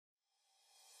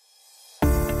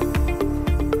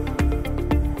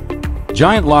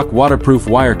Giantlok waterproof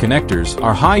wire connectors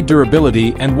are high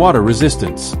durability and water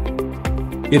resistance.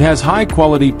 It has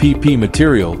high-quality PP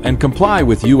material and comply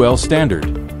with UL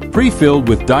standard. Pre-filled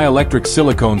with dielectric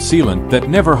silicone sealant that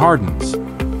never hardens.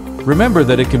 Remember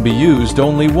that it can be used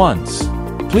only once.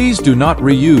 Please do not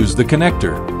reuse the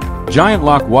connector.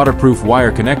 Giantlok waterproof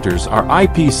wire connectors are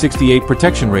IP68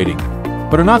 protection rating,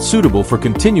 but are not suitable for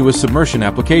continuous submersion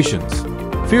applications.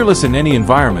 Fearless in any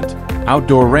environment,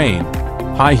 outdoor rain,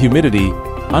 high humidity,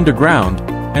 underground,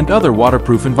 and other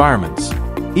waterproof environments.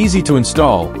 Easy to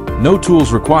install, no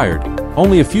tools required,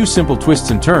 only a few simple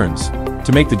twists and turns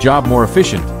to make the job more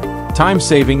efficient,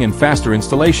 time-saving and faster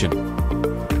installation.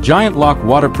 Giantlok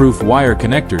waterproof wire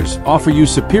connectors offer you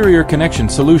superior connection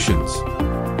solutions.